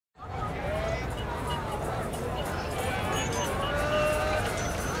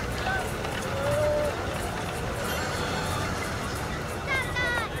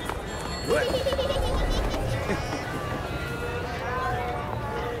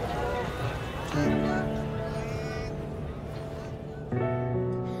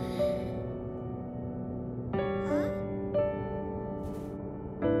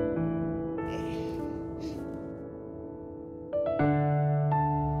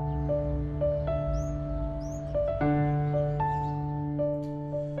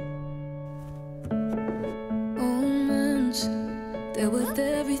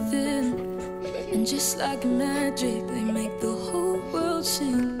just like magic, they make the whole world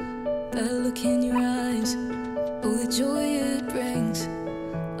sing. That look in your eyes, oh, the joy it brings.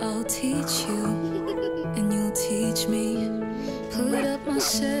 I'll teach you, and you'll teach me. Put up my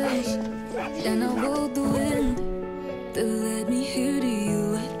sails, and I'll hold the wind. They'll let me hear to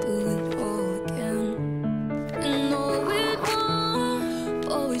you, I do it all again. And no, it won't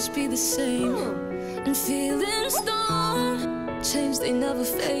always be the same. And feelings don't change, they never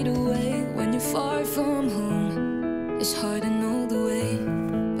fade away. When you're far from home, it's hard to know the way,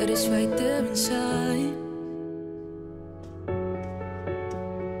 but it's right there inside.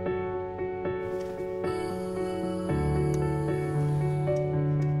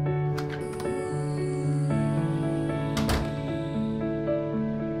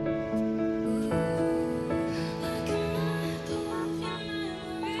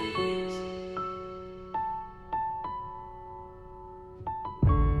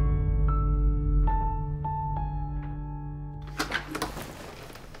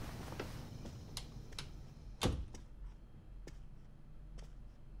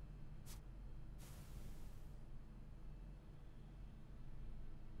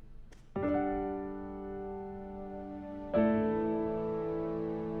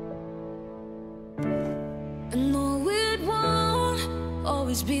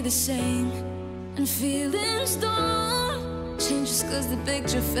 Be the same, and feelings don't change just cause the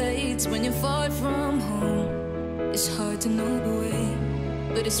picture fades. When you're far from home, it's hard to know the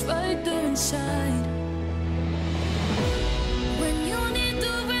way, but it's right there inside. When you need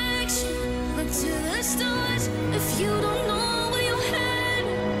direction, look to the stars. If you don't